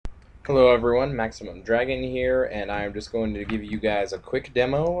Hello everyone, MaximumDragon here, and I'm just going to give you guys a quick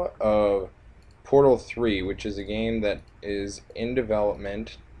demo of Portal 3, which is a game that is in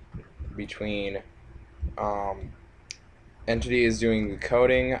development between Entity is doing the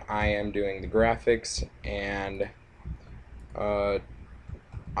coding, I am doing the graphics, and uh,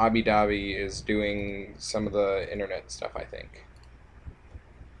 Obbidobbi is doing some of the internet stuff, I think.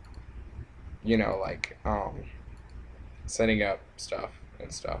 You know, like setting up stuff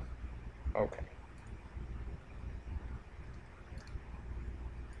and stuff. Okay.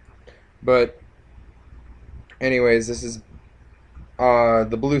 But anyways, this is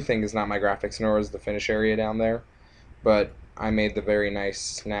the blue thing is not my graphics, nor is the finish area down there, but I made the very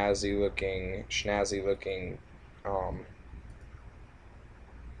nice snazzy looking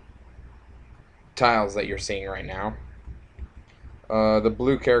tiles that you're seeing right now. The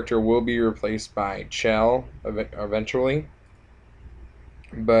blue character will be replaced by Chell eventually,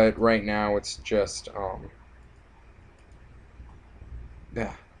 but right now it's just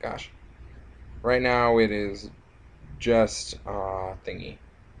yeah, gosh. Right now it is just thingy.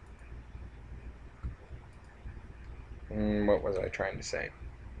 What was I trying to say?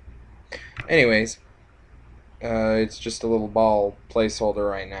 Anyways, it's just a little ball placeholder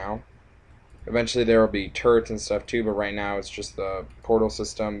right now. Eventually there will be turrets and stuff too, but right now it's just the portal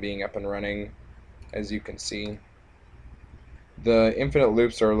system being up and running, as you can see. The infinite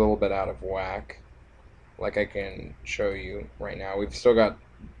loops are a little bit out of whack, like I can show you right now. We've still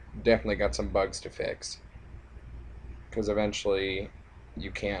definitely got some bugs to fix, because eventually you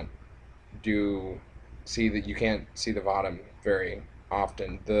can't see the bottom very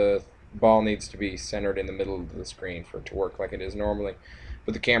often. The ball needs to be centered in the middle of the screen for it to work like it is normally,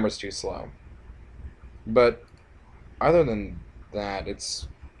 but the camera's too slow. But other than that, it's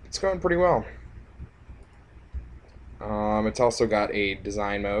going pretty well. It's also got a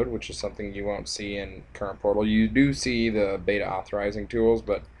design mode, which is something you won't see in current Portal. You do see the beta authorizing tools,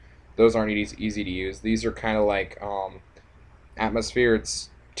 but those aren't easy to use. These are kind of like Atmosphere. It's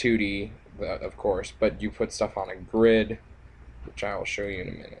 2D, of course, but you put stuff on a grid, which I will show you in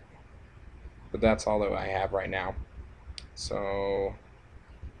a minute. But that's all that I have right now. So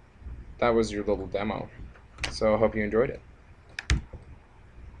that was your little demo. So I hope you enjoyed it.